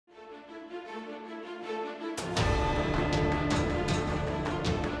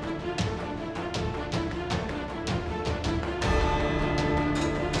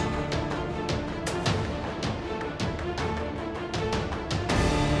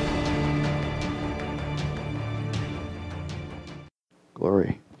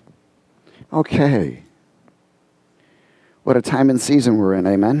Glory. Okay. What a time and season we're in,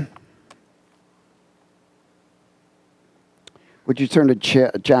 amen? Would you turn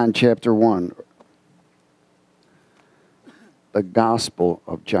to John chapter 1? The Gospel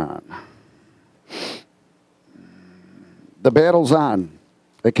of John. The battle's on.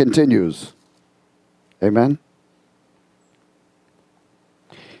 It continues. Amen?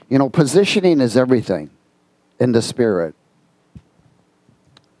 You know, positioning is everything in the Spirit.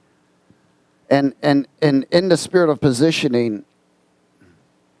 And in the spirit of positioning,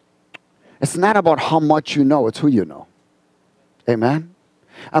 it's not about how much you know, it's who you know. Amen?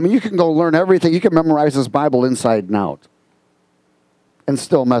 I mean, you can go learn everything. You can memorize this Bible inside and out and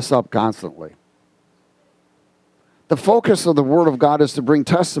still mess up constantly. The focus of the Word of God is to bring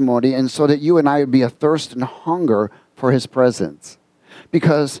testimony, and so that you and I would be a thirst and hunger for His presence.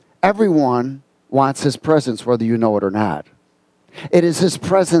 Because everyone wants His presence, whether you know it or not. It is His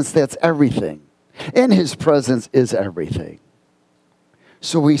presence that's everything. In His presence is everything.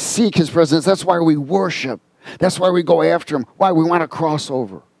 So we seek His presence. That's why we worship. That's why we go after Him. Why? We want to cross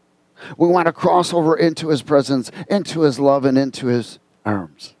over. We want to cross over into His presence, into His love, and into His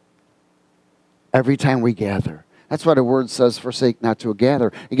arms. Every time we gather. That's why the Word says, forsake not to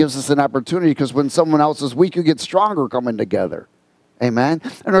gather. It gives us an opportunity, because when someone else is weak, you get stronger coming together. Amen?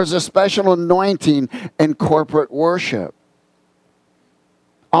 And there's a special anointing in corporate worship.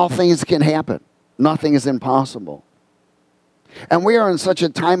 All things can happen. Nothing is impossible. And we are in such a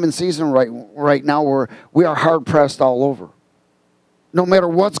time and season right now where we are hard-pressed all over. No matter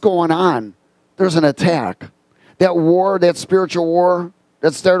what's going on, there's an attack. That war, that spiritual war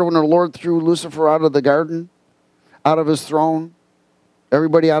that started when the Lord threw Lucifer out of the garden, out of his throne,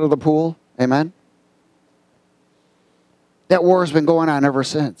 everybody out of the pool. Amen? That war has been going on ever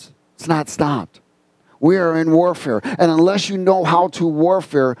since. It's not stopped. We are in warfare. And unless you know how to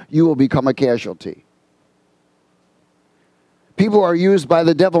warfare, you will become a casualty. People are used by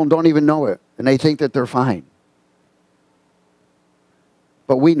the devil and don't even know it. And they think that they're fine.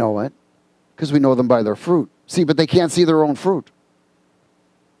 But we know it because we know them by their fruit. See, but they can't see their own fruit.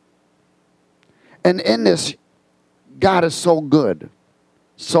 And in this, God is so good,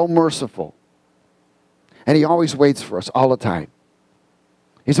 so merciful. And He always waits for us all the time.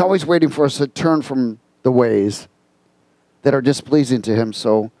 He's always waiting for us to turn from the ways that are displeasing to Him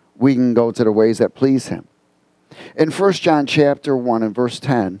so we can go to the ways that please Him. In 1 John chapter 1 and verse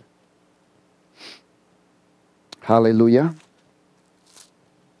 10, hallelujah,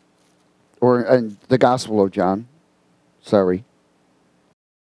 or in the Gospel of John, sorry.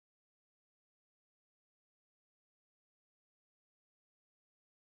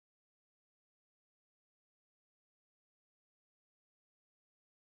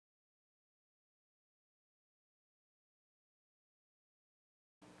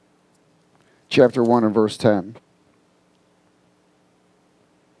 Chapter 1 and verse 10.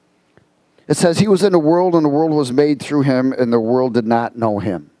 It says, He was in the world, and the world was made through Him, and the world did not know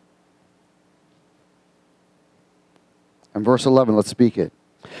Him. And verse 11, let's speak it.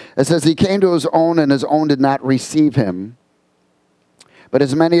 It says, He came to His own, and His own did not receive Him. But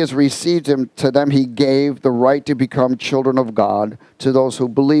as many as received Him, to them He gave the right to become children of God, to those who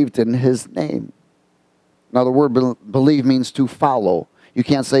believed in His name. Now the word believe means to follow. You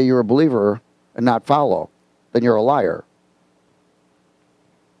can't say you're a believer and not follow. Then you're a liar.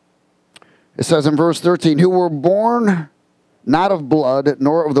 It says in verse 13, who were born not of blood,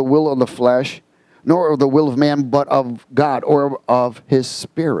 nor of the will of the flesh, nor of the will of man, but of God, or of His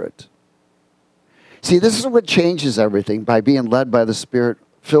Spirit. See, this is what changes everything, by being led by the Spirit,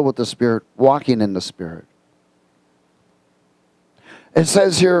 filled with the Spirit, walking in the Spirit. It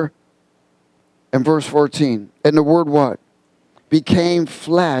says here in verse 14, and the Word what? Became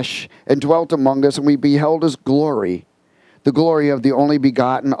flesh and dwelt among us, and we beheld His glory, the glory of the only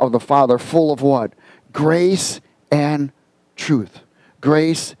begotten of the Father, full of what? Grace and truth.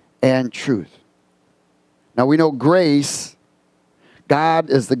 Grace and truth. Now we know grace, God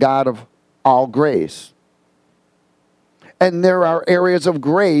is the God of all grace. And there are areas of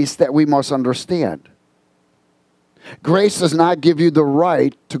grace that we must understand. Grace does not give you the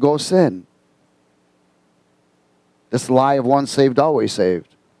right to go sin. This lie of once saved, always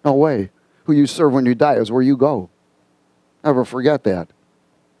saved. No way. Who you serve when you die is where you go. Never forget that.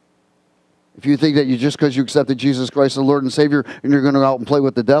 If you think that you just because you accepted Jesus Christ as Lord and Savior and you're going to go out and play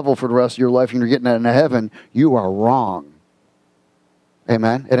with the devil for the rest of your life and you're getting into heaven, you are wrong.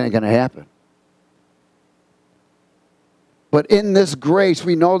 Amen? It ain't going to happen. But in this grace,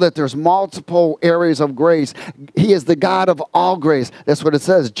 we know that there's multiple areas of grace. He is the God of all grace. That's what it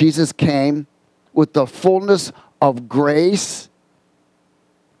says. Jesus came with the fullness of grace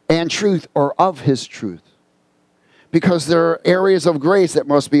and truth, or of his truth. Because there are areas of grace that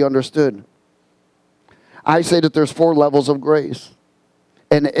must be understood. I say that there's 4 levels of grace.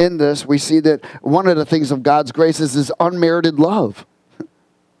 And in this, we see that one of the things of God's grace is his unmerited love.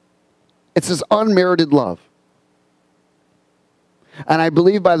 It's his unmerited love. And I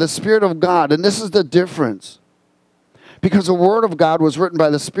believe by the Spirit of God, and this is the difference. Because the Word of God was written by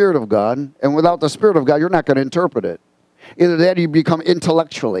the Spirit of God, and without the Spirit of God, you're not going to interpret it. Either that or you become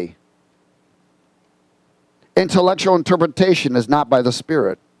intellectually. Intellectual interpretation is not by the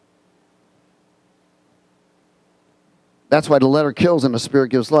Spirit. That's why the letter kills and the Spirit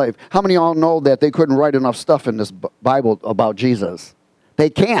gives life. How many of y'all know that they couldn't write enough stuff in this Bible about Jesus? They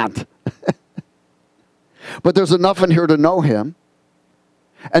can't. But there's enough in here to know him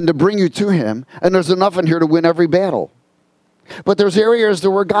and to bring you to him, and there's enough in here to win every battle. But there's areas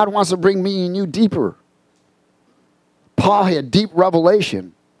where God wants to bring me and you deeper. Paul had deep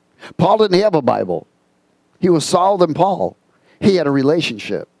revelation. Paul didn't have a Bible. He was Saul than Paul. He had a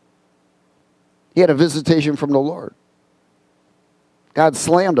relationship. He had a visitation from the Lord. God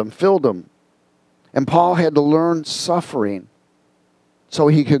slammed him, filled him. And Paul had to learn suffering so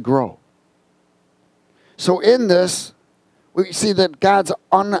he could grow. So in this, we see that God's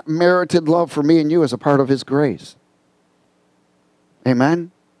unmerited love for me and you is a part of his grace.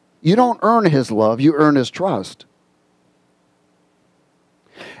 Amen? You don't earn his love, you earn his trust.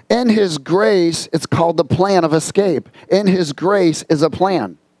 In his grace, it's called the plan of escape. In his grace is a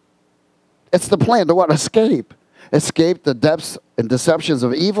plan. It's the plan to what? Escape. Escape the depths and deceptions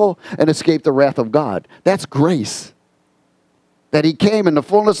of evil and escape the wrath of God. That's grace. That he came in the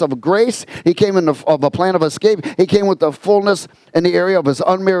fullness of grace. He came in of a plan of escape. He came with the fullness in the area of his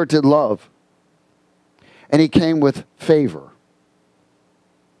unmerited love. And he came with favor.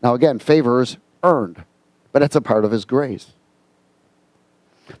 Now again, favor is earned, but it's a part of his grace.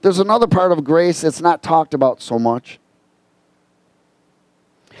 There's another part of grace that's not talked about so much.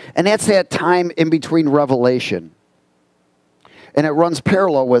 And that's that time in between revelation. And it runs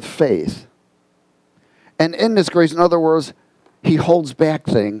parallel with faith. And in this grace, in other words, he holds back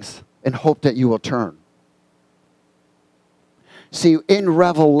things in hope that you will turn. See, in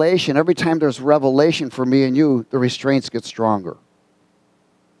revelation, every time there's revelation for me and you, the restraints get stronger.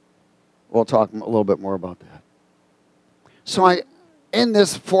 We'll talk a little bit more about that. So in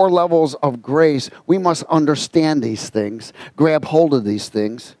this 4 levels of grace, we must understand these things, grab hold of these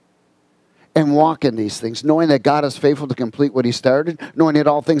things, and walk in these things, knowing that God is faithful to complete what he started, knowing that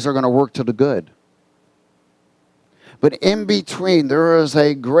all things are going to work to the good. But in between, there is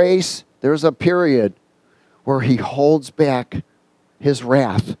a grace, there's a period where he holds back his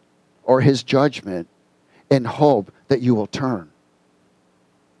wrath or his judgment in hope that you will turn.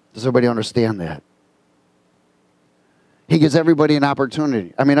 Does everybody understand that? He gives everybody an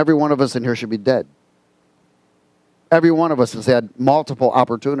opportunity. I mean, every one of us in here should be dead. Every one of us has had multiple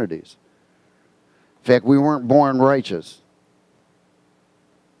opportunities. In fact, we weren't born righteous.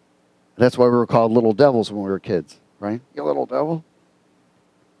 That's why we were called little devils when we were kids, right? You little devil.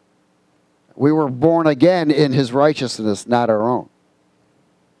 We were born again in his righteousness, not our own.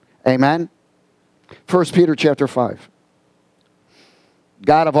 Amen? 1 Peter chapter 5.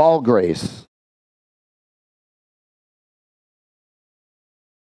 God of all grace.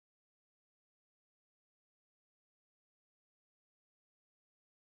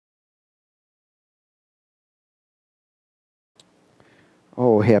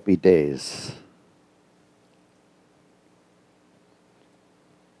 Oh, happy days.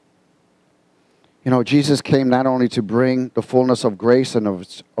 You know, Jesus came not only to bring the fullness of grace and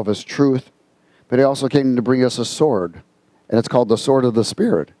of his truth, but he also came to bring us a sword. And it's called the sword of the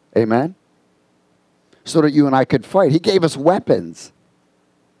Spirit. Amen? So that you and I could fight. He gave us weapons.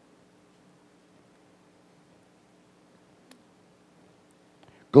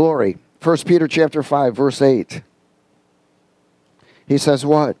 Glory. 1 Peter chapter 5, verse 8. He says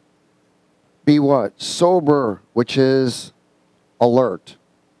what? Be what? Sober, which is alert.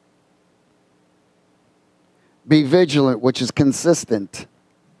 Be vigilant, which is consistent.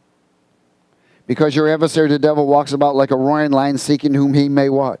 Because your adversary, the devil, walks about like a roaring lion, seeking whom he may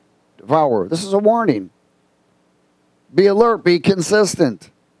what? Devour. This is a warning. Be alert, be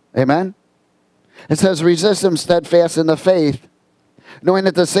consistent. Amen? It says, resist him steadfast in the faith, knowing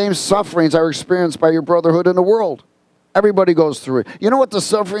that the same sufferings are experienced by your brotherhood in the world. Everybody goes through it. You know what the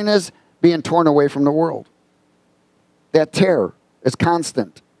suffering is? Being torn away from the world. That terror is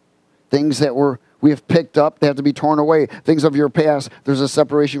constant. Things that we have picked up, they have to be torn away. Things of your past, there's a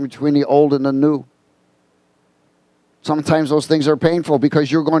separation between the old and the new. Sometimes those things are painful because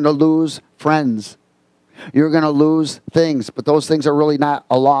you're going to lose friends. You're going to lose things, but those things are really not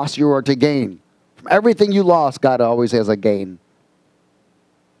a loss. You are to gain. From everything you lost, God always has a gain.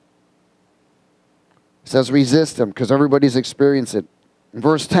 It says resist him because everybody's experienced it. In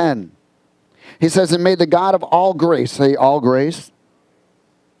verse 10, he says, and may the God of all grace, say all grace.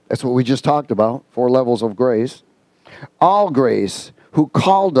 That's what we just talked about, 4 levels of grace. All grace, who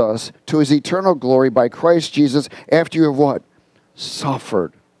called us to his eternal glory by Christ Jesus, after you have what?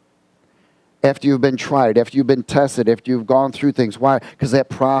 Suffered. After you've been tried, after you've been tested, after you've gone through things. Why? Because that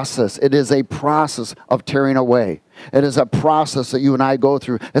process, it is a process of tearing away. It is a process that you and I go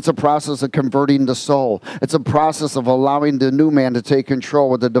through. It's a process of converting the soul. It's a process of allowing the new man to take control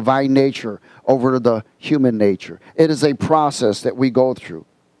with the divine nature over the human nature. It is a process that we go through.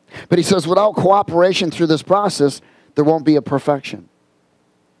 But he says, without cooperation through this process, there won't be a perfection.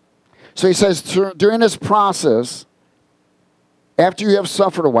 So he says, during this process, after you have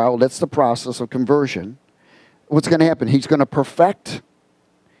suffered a while, that's the process of conversion, what's going to happen? He's going to perfect,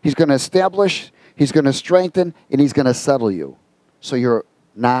 he's going to establish, he's going to strengthen, and he's going to settle you. So you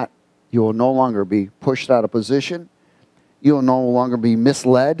will no longer be pushed out of position. You'll no longer be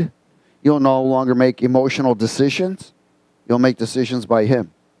misled. You'll no longer make emotional decisions. You'll make decisions by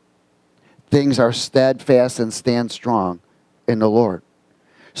him. Things are steadfast and stand strong in the Lord.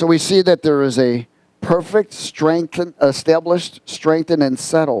 So we see that there is a perfect, strengthened, established, strengthened, and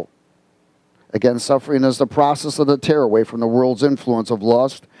settled. Again, suffering is the process of the tear away from the world's influence of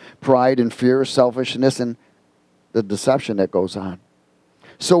lust, pride, and fear, selfishness, and the deception that goes on.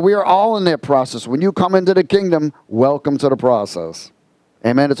 So we are all in that process. When you come into the kingdom, welcome to the process.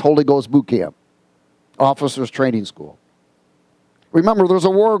 Amen. It's Holy Ghost boot camp, officers training school. Remember, there's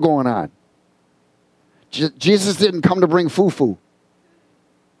a war going on. Jesus didn't come to bring foo-foo.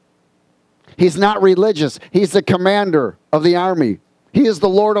 He's not religious. He's the commander of the army. He is the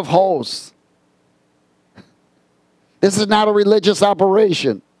Lord of hosts. This is not a religious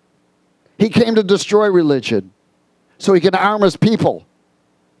operation. He came to destroy religion so he can arm his people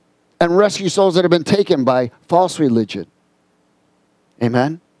and rescue souls that have been taken by false religion.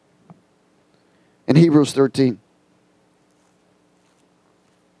 Amen? In Hebrews 13.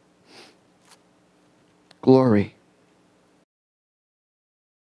 Glory.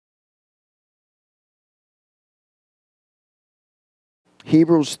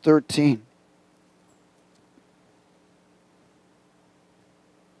 Hebrews 13.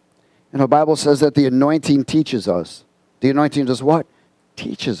 And the Bible says that the anointing teaches us. The anointing does what?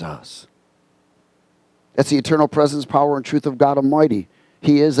 Teaches us. That's the eternal presence, power, and truth of God Almighty.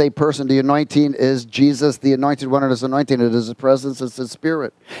 He is a person. The anointing is Jesus, the anointed one, and his anointing. It is his presence, it's his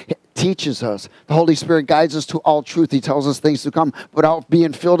spirit. It teaches us. The Holy Spirit guides us to all truth. He tells us things to come. Without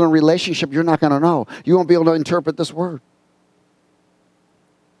being filled in relationship, you're not going to know. You won't be able to interpret this word.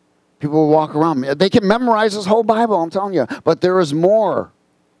 People will walk around. They can memorize this whole Bible, I'm telling you. But there is more.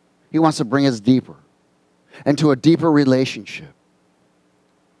 He wants to bring us deeper. Into a deeper relationship.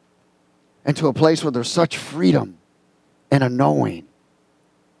 Into a place where there's such freedom and a knowing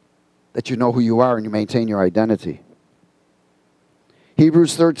that you know who you are and you maintain your identity.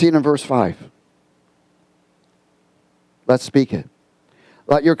 Hebrews 13 and verse 5. Let's speak it.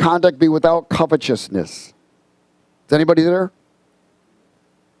 Let your conduct be without covetousness. Is anybody there?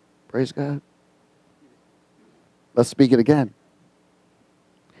 Praise God. Let's speak it again.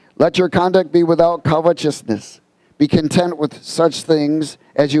 Let your conduct be without covetousness. Be content with such things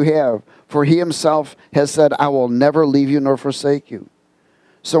as you have. For he himself has said, I will never leave you nor forsake you.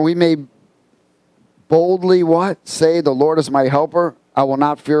 So we may boldly what? Say, the Lord is my helper. I will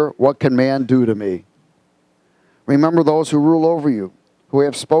not fear. What can man do to me? Remember those who rule over you, who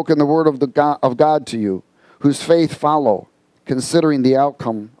have spoken the word of God to you, whose faith follow, considering the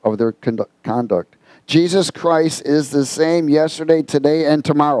outcome of their conduct. Jesus Christ is the same yesterday, today, and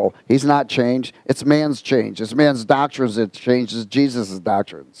tomorrow. He's not changed. It's man's change. It's man's doctrines that changes Jesus'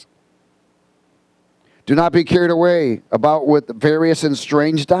 doctrines. Do not be carried away about with various and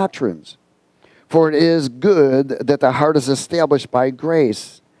strange doctrines. For it is good that the heart is established by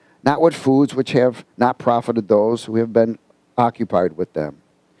grace, not with foods which have not profited those who have been occupied with them.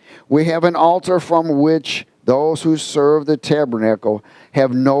 We have an altar from which those who serve the tabernacle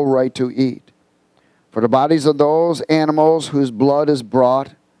have no right to eat. For the bodies of those animals whose blood is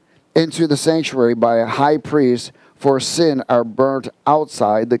brought into the sanctuary by a high priest for sin are burnt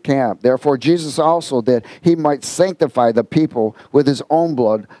outside the camp. Therefore Jesus also, that he might sanctify the people with his own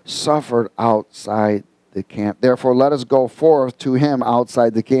blood, suffered outside the camp. Therefore let us go forth to him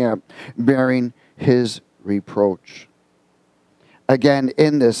outside the camp, bearing his reproach. Again,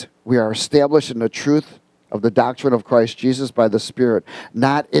 in this we are established in the truth of the doctrine of Christ Jesus by the Spirit,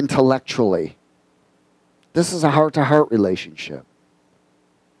 not intellectually. This is a heart-to-heart relationship.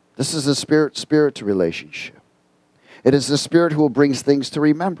 This is a spirit-to relationship. It is the Spirit who brings things to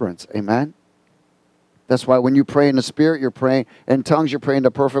remembrance. Amen? That's why when you pray in the Spirit, you're praying in tongues, you're praying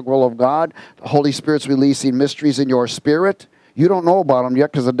the perfect will of God. The Holy Spirit's releasing mysteries in your spirit. You don't know about them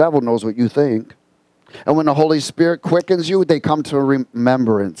yet because the devil knows what you think. And when the Holy Spirit quickens you, they come to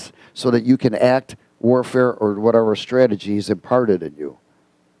remembrance so that you can act warfare or whatever strategy is imparted in you.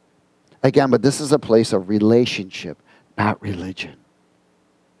 Again, but this is a place of relationship, not religion.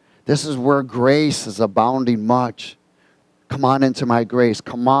 This is where grace is abounding much. Come on into my grace.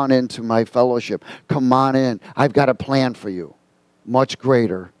 Come on into my fellowship. Come on in. I've got a plan for you. Much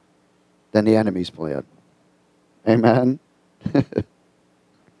greater than the enemy's plan. Amen?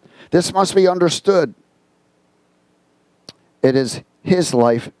 This must be understood. It is his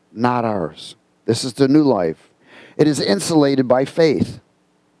life, not ours. This is the new life. It is insulated by faith.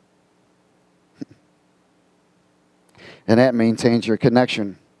 And that maintains your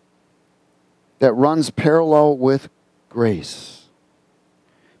connection. That runs parallel with grace.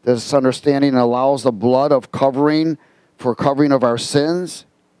 This understanding allows the blood of covering for covering of our sins.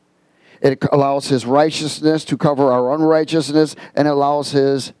 It allows his righteousness to cover our unrighteousness, and it allows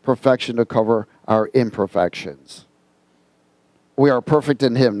his perfection to cover our imperfections. We are perfect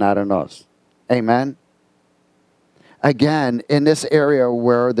in him, not in us. Amen? Again, in this area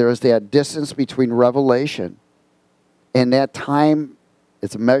where there is that distance between revelation and that time,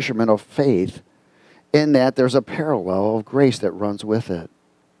 it's a measurement of faith, in that there's a parallel of grace that runs with it.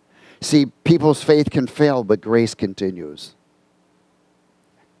 See, people's faith can fail, but grace continues.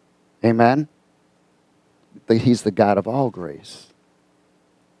 Amen? He's the God of all grace.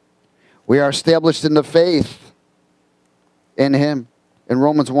 We are established in the faith in him. In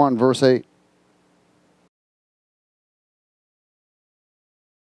Romans 1, verse 8.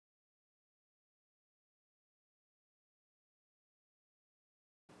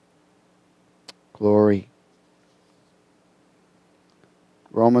 Glory.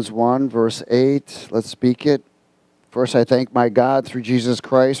 Romans 1, verse 8. Let's speak it. First, I thank my God through Jesus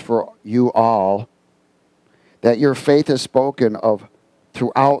Christ for you all, that your faith is spoken of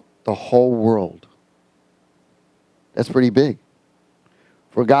throughout the whole world. That's pretty big.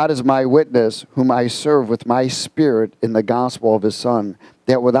 For God is my witness, whom I serve with my spirit in the gospel of his Son,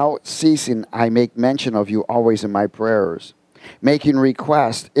 that without ceasing I make mention of you always in my prayers, making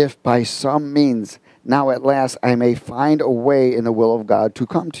request, if by some means now at last I may find a way in the will of God to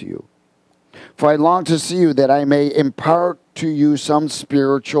come to you. For I long to see you, that I may impart to you some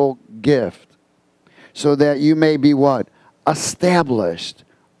spiritual gift, so that you may be what? Established.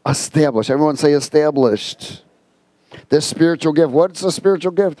 Established. Everyone say established. This spiritual gift. What's the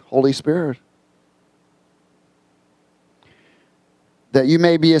spiritual gift? Holy Spirit. That you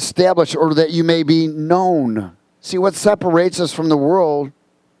may be established, or that you may be known. See, what separates us from the world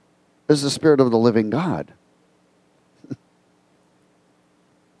is the Spirit of the living God.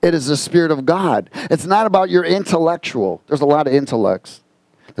 It is the Spirit of God. It's not about your intellectual. There's a lot of intellects.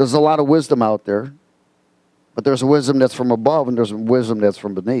 There's a lot of wisdom out there. But there's a wisdom that's from above, and there's a wisdom that's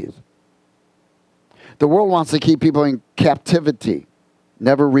from beneath. The world wants to keep people in captivity,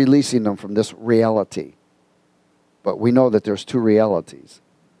 never releasing them from this reality. But we know that there's two realities.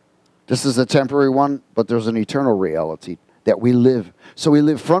 This is a temporary one, but there's an eternal reality that we live. So we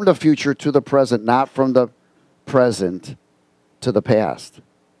live from the future to the present, not from the present to the past.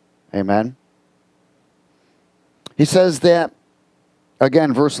 Amen? He says that,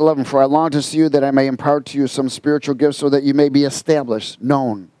 again, verse 11, for I long to see you, that I may impart to you some spiritual gifts, so that you may be established,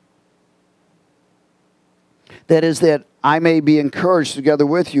 known. That is, that I may be encouraged together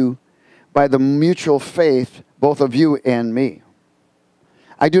with you by the mutual faith, both of you and me.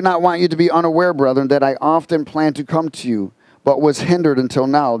 I do not want you to be unaware, brethren, that I often planned to come to you, but was hindered until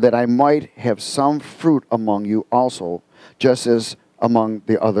now, that I might have some fruit among you also, just as among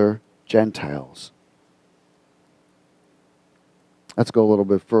the other Gentiles. Let's go a little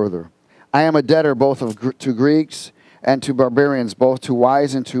bit further. I am a debtor both to Greeks and to barbarians, both to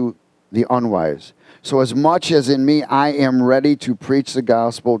wise and to the unwise. So as much as in me I am ready to preach the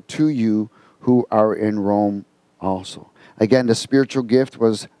gospel to you who are in Rome also. Again, the spiritual gift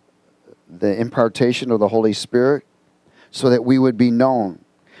was the impartation of the Holy Spirit so that we would be known.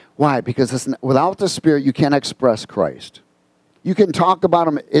 Why? Because without the Spirit, you can't express Christ. You can talk about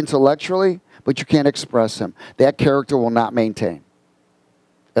him intellectually, but you can't express him. That character will not maintain.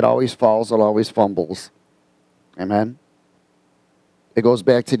 It always falls, it always fumbles. Amen? It goes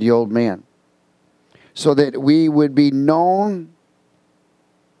back to the old man. So that we would be known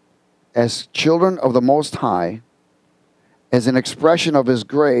as children of the Most High, as an expression of his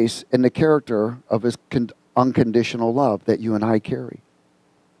grace in the character of his unconditional love that you and I carry.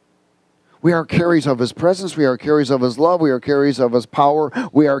 We are carriers of his presence. We are carriers of his love. We are carriers of his power.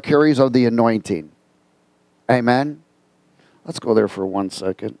 We are carriers of the anointing. Amen? Let's go there for 1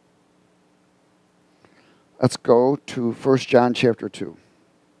 second. Let's go to 1 John chapter 2.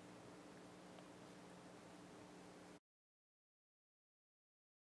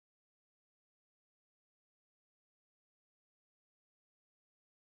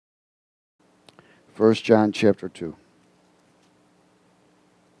 First John chapter 2.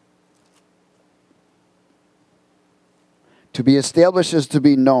 To be established is to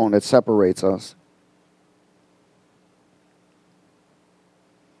be known. It separates us.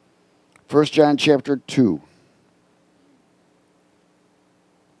 1 John chapter 2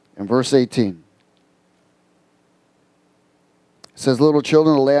 and verse 18. It says, little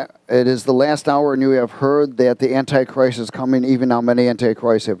children, it is the last hour, and you have heard that the Antichrist is coming. Even now many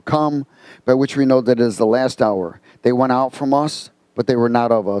Antichrists have come, by which we know that it is the last hour. They went out from us, but they were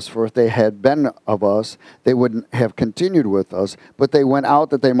not of us. For if they had been of us, they would have continued with us. But they went out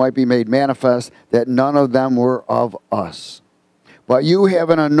that they might be made manifest, that none of them were of us. But you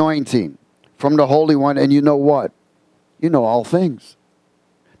have an anointing from the Holy One, and you know what? You know all things.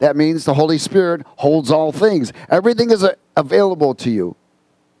 That means the Holy Spirit holds all things. Everything is available to you.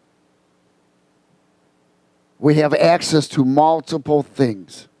 We have access to multiple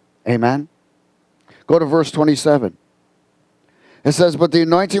things. Amen? Go to verse 27. It says, but the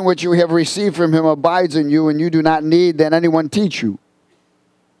anointing which you have received from him abides in you, and you do not need that anyone teach you.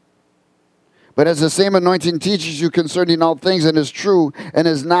 But as the same anointing teaches you concerning all things, and is true, and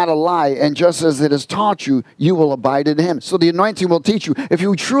is not a lie, and just as it has taught you, you will abide in him. So the anointing will teach you. If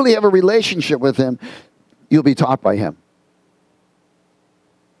you truly have a relationship with him, you'll be taught by him.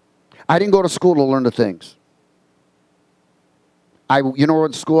 I didn't go to school to learn the things. You know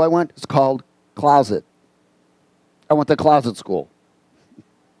what school I went? It's called Closet. I went to closet school.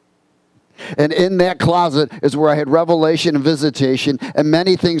 And in that closet is where I had revelation and visitation and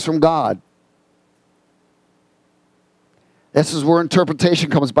many things from God. This is where interpretation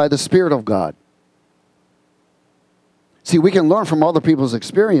comes by the Spirit of God. See, we can learn from other people's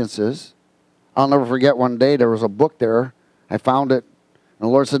experiences. I'll never forget one day there was a book there. I found it. And the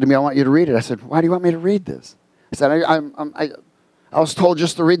Lord said to me, I want you to read it. I said, why do you want me to read this? I said, I was told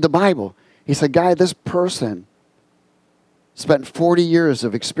just to read the Bible. He said, Guy, this person spent 40 years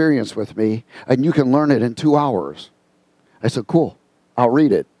of experience with me, and you can learn it in 2 hours. I said, cool. I'll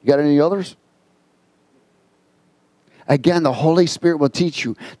read it. You got any others? Again, the Holy Spirit will teach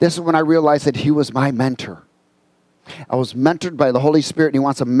you. This is when I realized that he was my mentor. I was mentored by the Holy Spirit, and he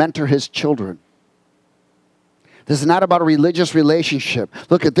wants to mentor his children. This is not about a religious relationship.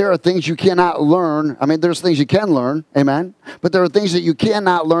 Look, there are things you cannot learn. I mean, there's things you can learn, amen? But there are things that you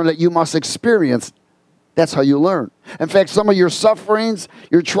cannot learn that you must experience. That's how you learn. In fact, some of your sufferings,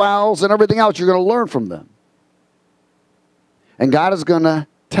 your trials, and everything else, you're going to learn from them. And God is going to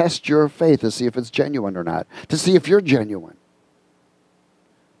test your faith to see if it's genuine or not, to see if you're genuine.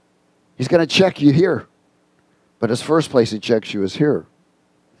 He's going to check you here. But his first place he checks you is here.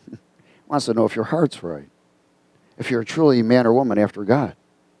 He wants to know if your heart's right, if you're truly a man or woman after God.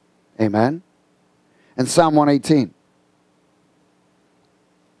 Amen? And Psalm 118.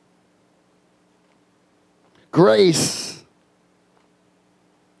 Grace.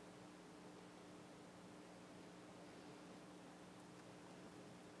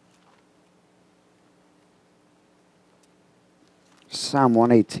 Psalm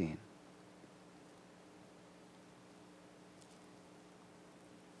 118.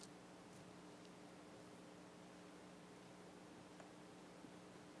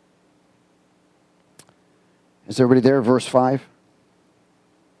 Is everybody there? Verse 5.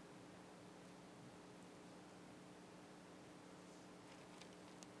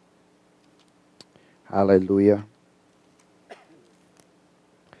 Hallelujah.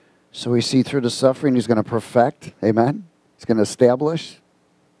 So we see through the suffering, he's going to perfect. Amen. He's going to establish.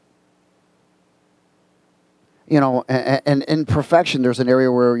 You know, and in perfection, there's an area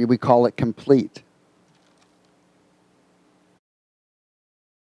where we call it complete.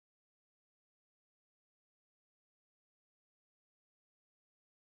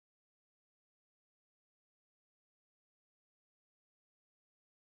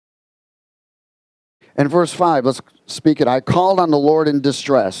 In verse 5, let's speak it. I called on the Lord in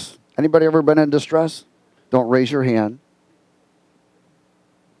distress. Anybody ever been in distress? Don't raise your hand.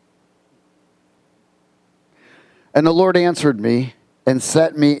 And the Lord answered me and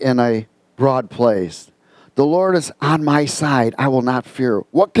set me in a broad place. The Lord is on my side. I will not fear.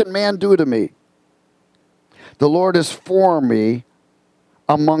 What can man do to me? The Lord is for me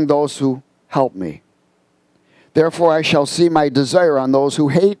among those who help me. Therefore I shall see my desire on those who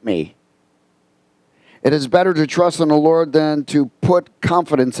hate me. It is better to trust in the Lord than to put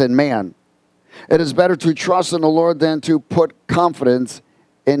confidence in man. It is better to trust in the Lord than to put confidence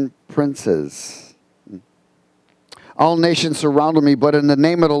in princes. All nations surrounded me, but in the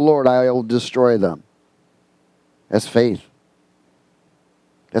name of the Lord I will destroy them. That's faith.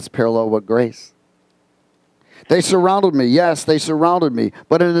 That's parallel with grace. They surrounded me. Yes, they surrounded me.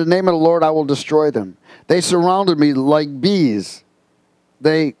 But in the name of the Lord, I will destroy them. They surrounded me like bees.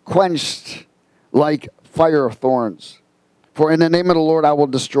 They quenched like fire thorns. For in the name of the Lord, I will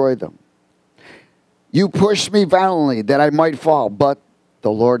destroy them. You pushed me violently that I might fall, but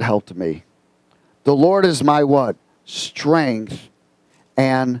the Lord helped me. The Lord is my what? Strength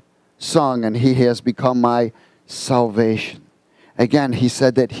and song, and he has become my salvation. Again, he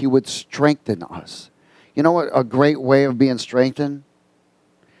said that he would strengthen us. You know what a great way of being strengthened?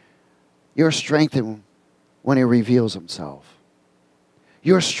 You're strengthened when he reveals himself.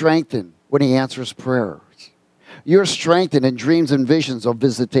 You're strengthened when he answers prayers. You're strengthened in dreams and visions of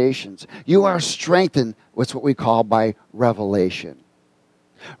visitations. You are strengthened with what we call by revelation.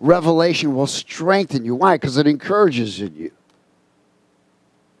 Revelation will strengthen you. Why? Because it encourages you.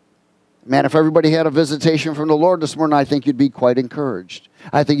 Man, if everybody had a visitation from the Lord this morning, I think you'd be quite encouraged.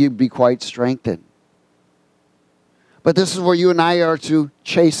 I think you'd be quite strengthened. But this is where you and I are to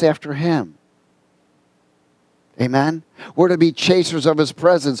chase after him. Amen? We're to be chasers of his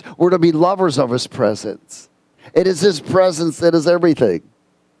presence. We're to be lovers of his presence. It is his presence that is everything.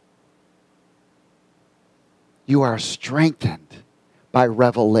 You are strengthened by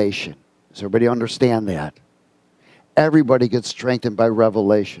revelation. Does everybody understand that? Everybody gets strengthened by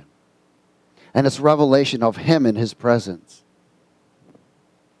revelation. And it's revelation of him in his presence.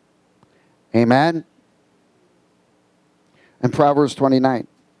 Amen? And Proverbs 29.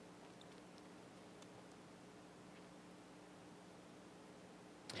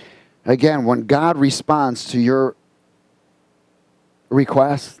 Again, when God responds to your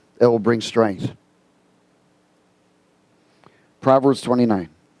request, it will bring strength. Proverbs 29.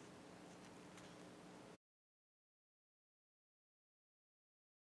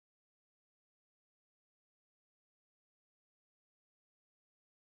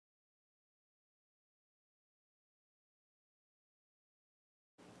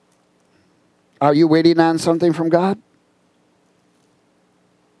 Are you waiting on something from God?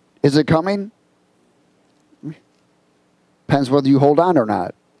 Is it coming? Depends whether you hold on or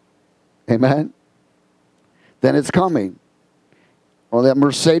not. Amen? Then it's coming. Well, that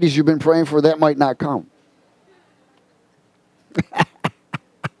Mercedes you've been praying for, that might not come.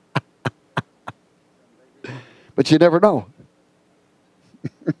 But you never know.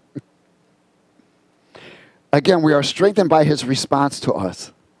 Again, we are strengthened by his response to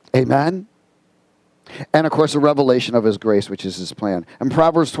us. Amen? And, of course, the revelation of his grace, which is his plan. And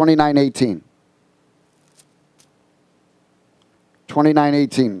Proverbs 29:18.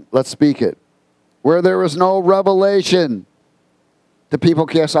 29:18. Let's speak it. Where there is no revelation, the people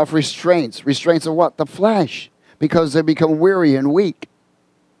cast off restraints. Restraints of what? The flesh. Because they become weary and weak.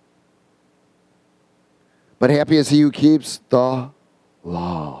 But happy is he who keeps the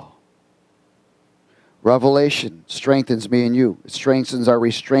law. Revelation strengthens me and you. It strengthens our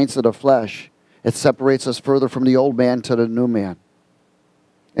restraints of the flesh. It separates us further from the old man to the new man.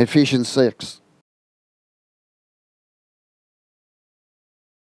 Ephesians 6.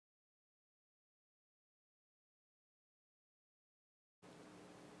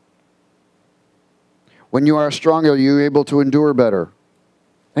 When you are stronger, you're able to endure better.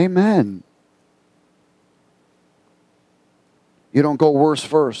 Amen. You don't go worse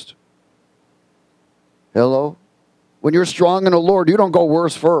first. Hello? When you're strong in the Lord, you don't go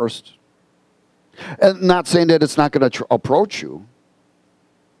worse first. And not saying that it's not going to approach you,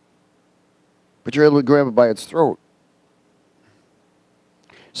 but you're able to grab it by its throat.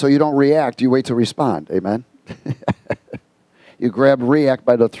 So you don't react, you wait to respond. Amen? You grab react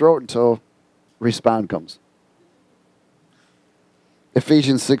by the throat until respond comes.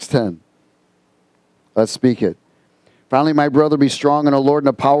 Ephesians 6:10. Let's speak it. Finally, my brother, be strong in the Lord and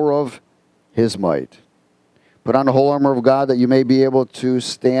the power of his might. Put on the whole armor of God that you may be able to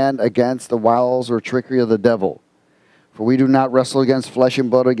stand against the wiles or trickery of the devil. For we do not wrestle against flesh and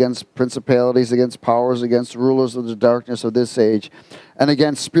blood, against principalities, against powers, against rulers of the darkness of this age, and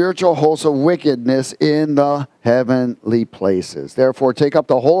against spiritual hosts of wickedness in the heavenly places. Therefore, take up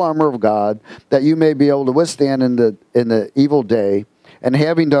the whole armor of God that you may be able to withstand in the evil day, and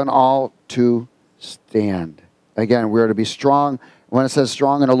having done all, to stand. Again, we are to be strong. When it says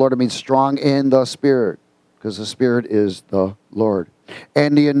strong in the Lord, it means strong in the Spirit. Because the Spirit is the Lord.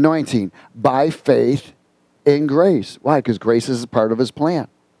 And the anointing by faith in grace. Why? Because grace is a part of his plan.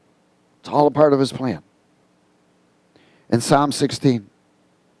 It's all a part of his plan. In Psalm 16.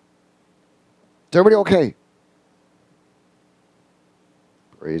 Is everybody okay?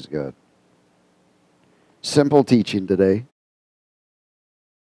 Praise God. Simple teaching today.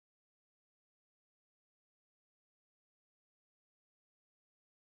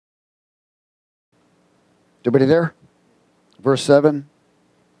 Everybody there? Verse 7.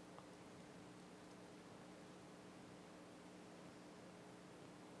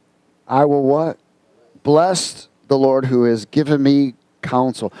 I will what? Bless the Lord who has given me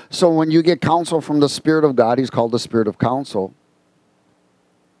counsel. So when you get counsel from the Spirit of God, he's called the Spirit of counsel.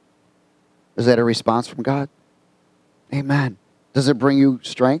 Is that a response from God? Amen. Does it bring you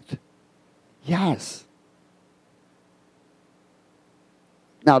strength? Yes.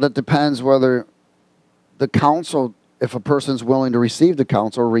 Now that depends whether the counsel, if a person's willing to receive the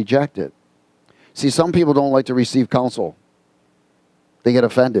counsel or reject it. See, some people don't like to receive counsel. They get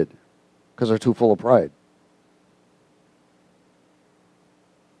offended because they're too full of pride.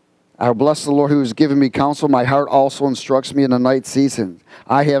 I will bless the Lord who has given me counsel. My heart also instructs me in the night season.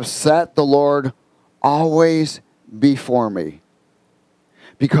 I have set the Lord always before me.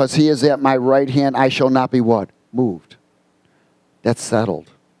 Because he is at my right hand, I shall not be what? Moved. That's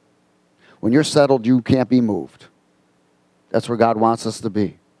settled. When you're settled, you can't be moved. That's where God wants us to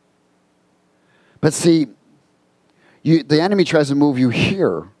be. But see, the enemy tries to move you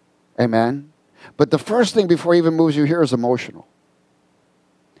here. Amen. But the first thing before he even moves you here is emotional.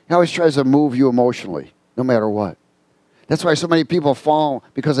 He always tries to move you emotionally, no matter what. That's why so many people fall,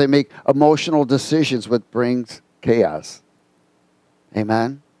 because they make emotional decisions, which brings chaos.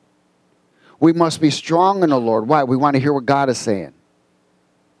 Amen. We must be strong in the Lord. Why? We want to hear what God is saying.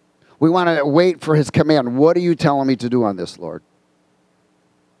 We want to wait for his command. What are you telling me to do on this, Lord?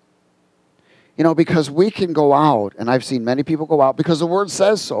 You know, because we can go out, and I've seen many people go out, because the word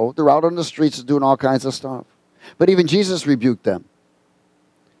says so. They're out on the streets doing all kinds of stuff. But even Jesus rebuked them.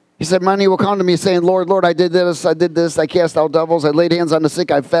 He said, many will come to me saying, Lord, Lord, I did this, I cast out devils, I laid hands on the sick,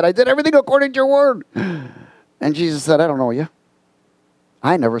 I fed, I did everything according to your word. And Jesus said, I don't know you.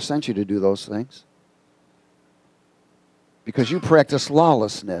 I never sent you to do those things. Because you practice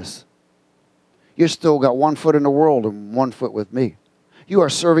lawlessness. You still got one foot in the world and one foot with me. You are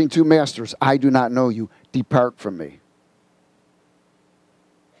serving two masters. I do not know you. Depart from me.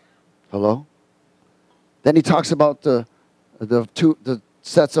 Hello? Then he talks about the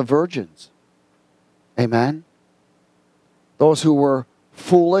sets of virgins. Amen? Those who were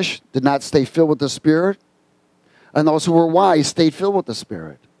foolish did not stay filled with the Spirit. And those who were wise stayed filled with the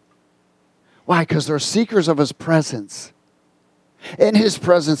Spirit. Why? Because they're seekers of his presence. In his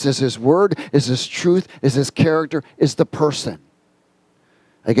presence is his word, is his truth, is his character, is the person.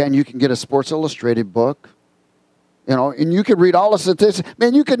 Again, you can get a Sports Illustrated book, you know, and you can read all the statistics.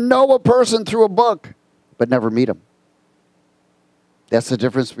 Man, you can know a person through a book, but never meet him. That's the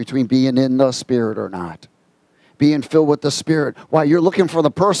difference between being in the Spirit or not. Being filled with the Spirit. Why? You're looking for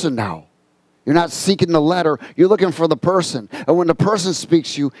the person now. You're not seeking the letter. You're looking for the person. And when the person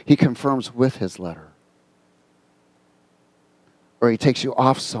speaks to you, he confirms with his letter. Or he takes you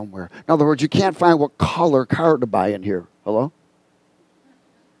off somewhere. In other words, you can't find what color car to buy in here. Hello?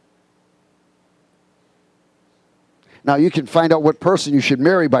 Now, you can find out what person you should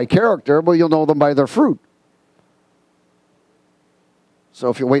marry by character, but you'll know them by their fruit. So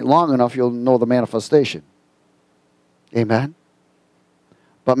if you wait long enough, you'll know the manifestation. Amen?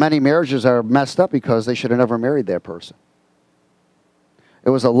 But many marriages are messed up because they should have never married that person. It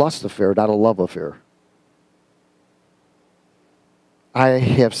was a lust affair, not a love affair. I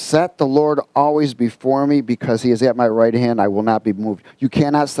have set the Lord always before me because he is at my right hand. I will not be moved. You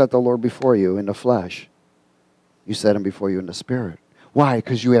cannot set the Lord before you in the flesh. You set him before you in the Spirit. Why?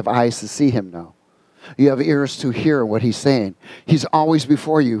 Because you have eyes to see him now. You have ears to hear what he's saying. He's always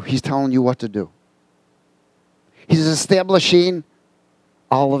before you. He's telling you what to do. He's establishing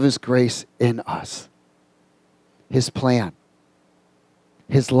all of his grace in us. His plan.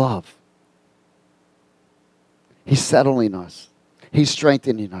 His love. He's settling us. He's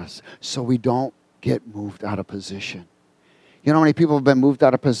strengthening us so we don't get moved out of position. You know how many people have been moved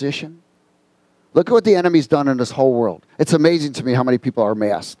out of position? Look at what the enemy's done in this whole world. It's amazing to me how many people are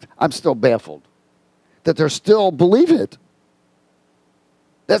masked. I'm still baffled that they still believe it.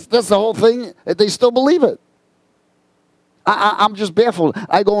 That's the whole thing. They still believe it. I'm just baffled.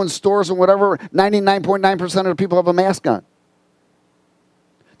 I go in stores and whatever, 99.9% of the people have a mask on.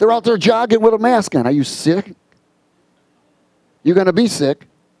 They're out there jogging with a mask on. Are you sick? You're going to be sick.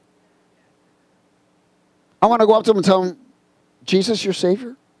 I want to go up to them and tell them, Jesus, your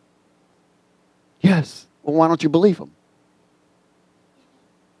Savior? Yes. Well, why don't you believe them?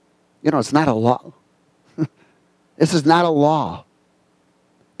 You know, it's not a law. This is not a law.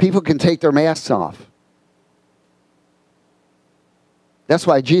 People can take their masks off. That's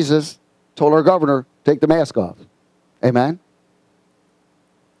why Jesus told our governor, take the mask off. Amen?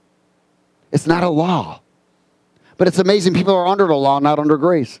 It's not a law. But it's amazing people are under the law, not under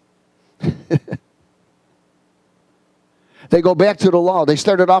grace. They go back to the law. They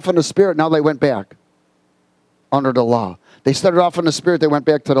started off in the spirit, now they went back under the law. They started off in the spirit, they went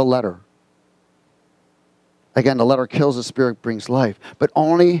back to the letter. Again, the letter kills, the spirit brings life. But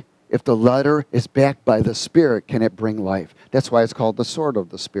only if the letter is backed by the spirit can it bring life. That's why it's called the sword of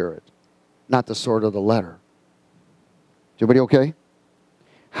the spirit, not the sword of the letter. Is everybody okay?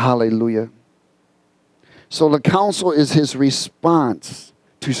 Hallelujah. So the counsel is his response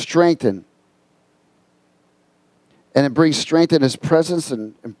to strengthen. And it brings strength in his presence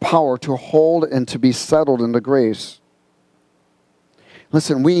and power to hold and to be settled in the grace.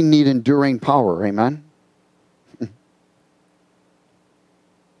 Listen, we need enduring power. Amen?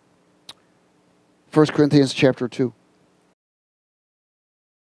 1 Corinthians chapter 2.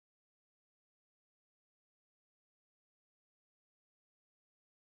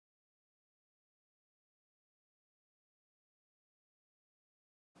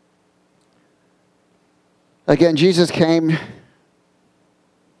 Again, Jesus came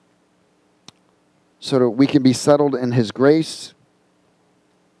so that we can be settled in his grace,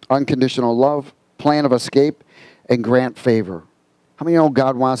 unconditional love, plan of escape, and grant favor. How many know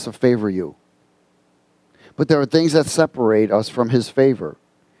God wants to favor you? But there are things that separate us from his favor.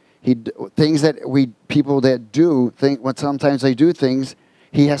 Things that people that do, when sometimes they do things,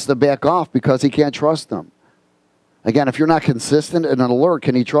 he has to back off because he can't trust them. Again, if you're not consistent and alert,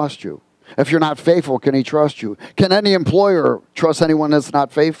 can he trust you? If you're not faithful, can he trust you? Can any employer trust anyone that's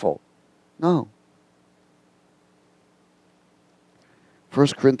not faithful? No. 1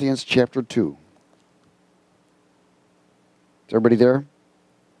 Corinthians chapter 2. Is everybody there?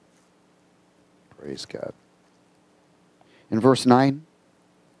 Praise God. In verse 9.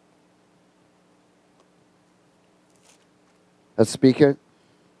 Let's speak it.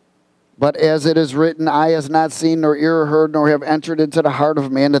 But as it is written, eye has not seen, nor ear heard, nor have entered into the heart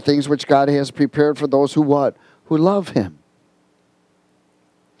of man the things which God has prepared for those who what? Who love him.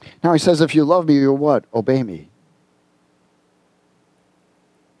 Now he says, if you love me, you'll what? Obey me.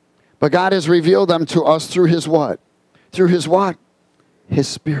 But God has revealed them to us through his what? Through his what? His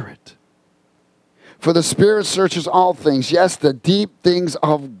Spirit. For the Spirit searches all things, yes, the deep things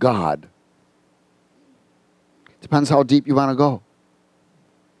of God. Depends how deep you want to go.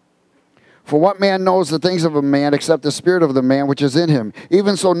 For what man knows the things of a man except the spirit of the man which is in him?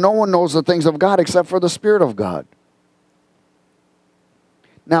 Even so, no one knows the things of God except for the Spirit of God.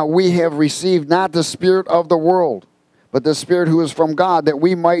 Now we have received not the spirit of the world, but the Spirit who is from God, that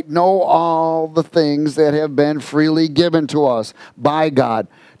we might know all the things that have been freely given to us by God.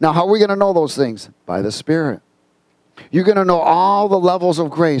 Now, how are we going to know those things? By the Spirit. You're going to know all the levels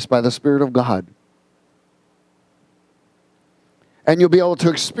of grace by the Spirit of God. And you'll be able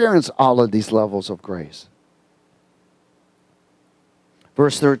to experience all of these levels of grace.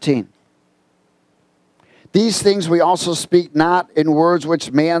 Verse 13. These things we also speak not in words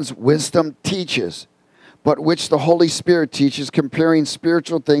which man's wisdom teaches, but which the Holy Spirit teaches, comparing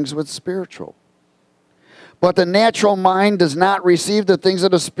spiritual things with spiritual. But the natural mind does not receive the things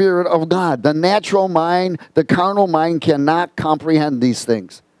of the Spirit of God. The natural mind, the carnal mind, cannot comprehend these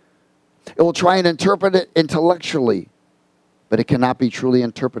things. It will try and interpret it intellectually, but it cannot be truly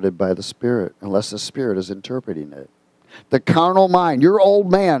interpreted by the Spirit unless the Spirit is interpreting it. The carnal mind, your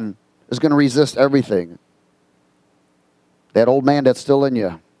old man, is going to resist everything. That old man that's still in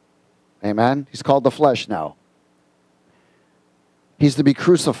you. Amen? He's called the flesh now. He's to be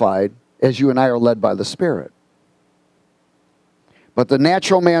crucified as you and I are led by the Spirit. But the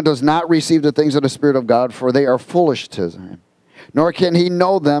natural man does not receive the things of the Spirit of God, for they are foolish to him. Nor can he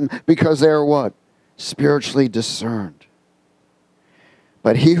know them because they are what? Spiritually discerned.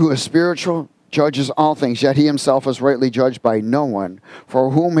 But he who is spiritual judges all things, yet he himself is rightly judged by no one. Who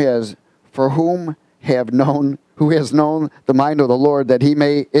has known the mind of the Lord, that he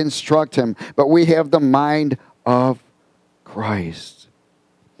may instruct him. But we have the mind of Christ.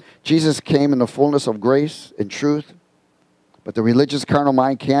 Jesus came in the fullness of grace and truth, but the religious carnal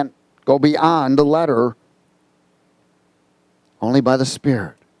mind can't go beyond the letter, only by the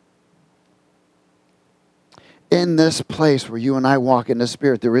Spirit. In this place where you and I walk in the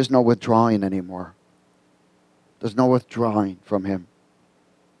Spirit, there is no withdrawing anymore. There's no withdrawing from him.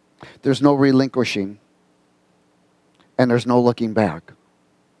 There's no relinquishing. And there's no looking back.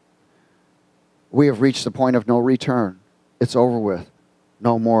 we have reached the point of no return. It's over with.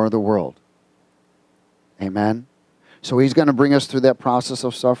 No more of the world. Amen? So he's going to bring us through that process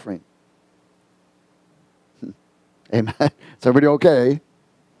of suffering. Amen? Is everybody okay?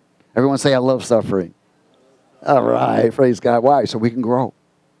 Everyone say, I love suffering. All right, praise God. Why? So we can grow.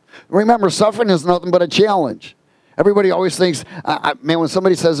 Remember, suffering is nothing but a challenge. Everybody always thinks, man, when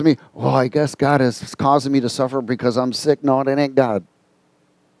somebody says to me, well, I guess God is causing me to suffer because I'm sick. No, that ain't God.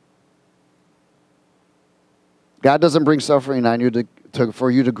 God doesn't bring suffering on you for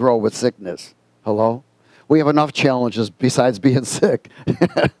you to grow with sickness. Hello? We have enough challenges besides being sick.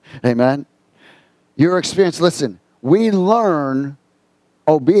 Amen? Your experience, listen, we learn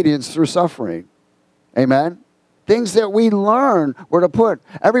obedience through suffering. Amen? Things that we learn where to put.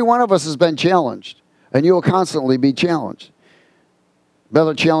 Every one of us has been challenged, and you will constantly be challenged.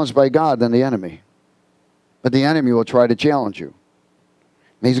 Better challenged by God than the enemy. But the enemy will try to challenge you.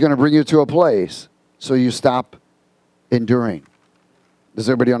 And he's going to bring you to a place so you stop enduring. Does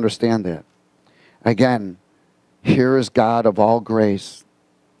everybody understand that? Again, here is God of all grace.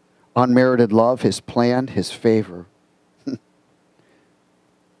 Unmerited love, his plan, his favor.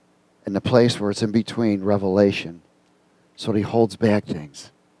 In the place where it's in between revelation. So he holds back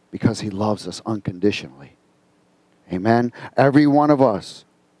things because he loves us unconditionally. Amen? Every one of us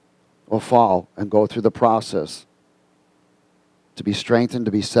will fall and go through the process to be strengthened,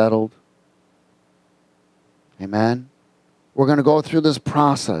 to be settled. Amen? We're going to go through this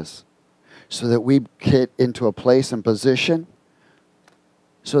process so that we get into a place and position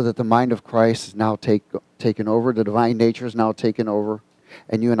so that the mind of Christ is now taken over, the divine nature is now taken over,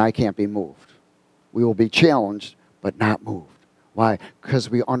 and you and I can't be moved. We will be challenged, but not moved. Why? Because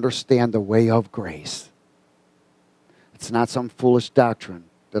we understand the way of grace. It's not some foolish doctrine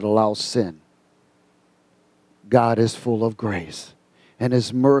that allows sin. God is full of grace, and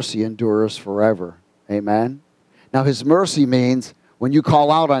his mercy endures forever. Amen? Now, his mercy means when you call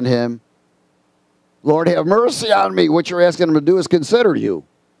out on him, Lord, have mercy on me. What you're asking him to do is consider you.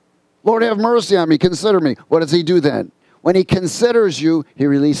 Lord, have mercy on me. Consider me. What does he do then? When he considers you, he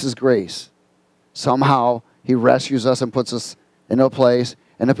releases grace. Somehow, he rescues us and puts us in a place,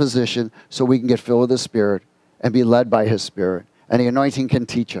 in a position, so we can get filled with his Spirit and be led by his Spirit. And the anointing can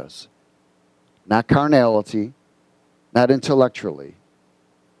teach us. Not carnality, not intellectually,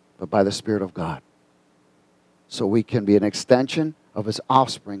 but by the Spirit of God. So we can be an extension of his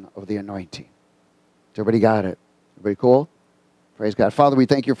offspring of the anointing. Everybody got it? Everybody cool? Praise God. Father, we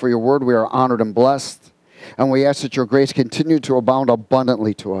thank you for your word. We are honored and blessed. And we ask that your grace continue to abound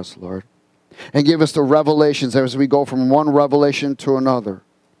abundantly to us, Lord. And give us the revelations as we go from one revelation to another.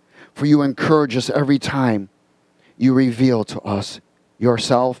 For you encourage us every time you reveal to us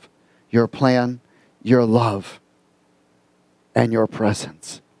yourself, your plan, your love, and your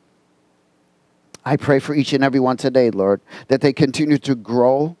presence. I pray for each and every one today, Lord, that they continue to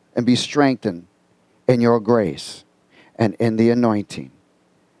grow and be strengthened in your grace and in the anointing.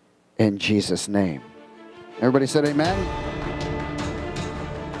 In Jesus' name. Everybody said amen?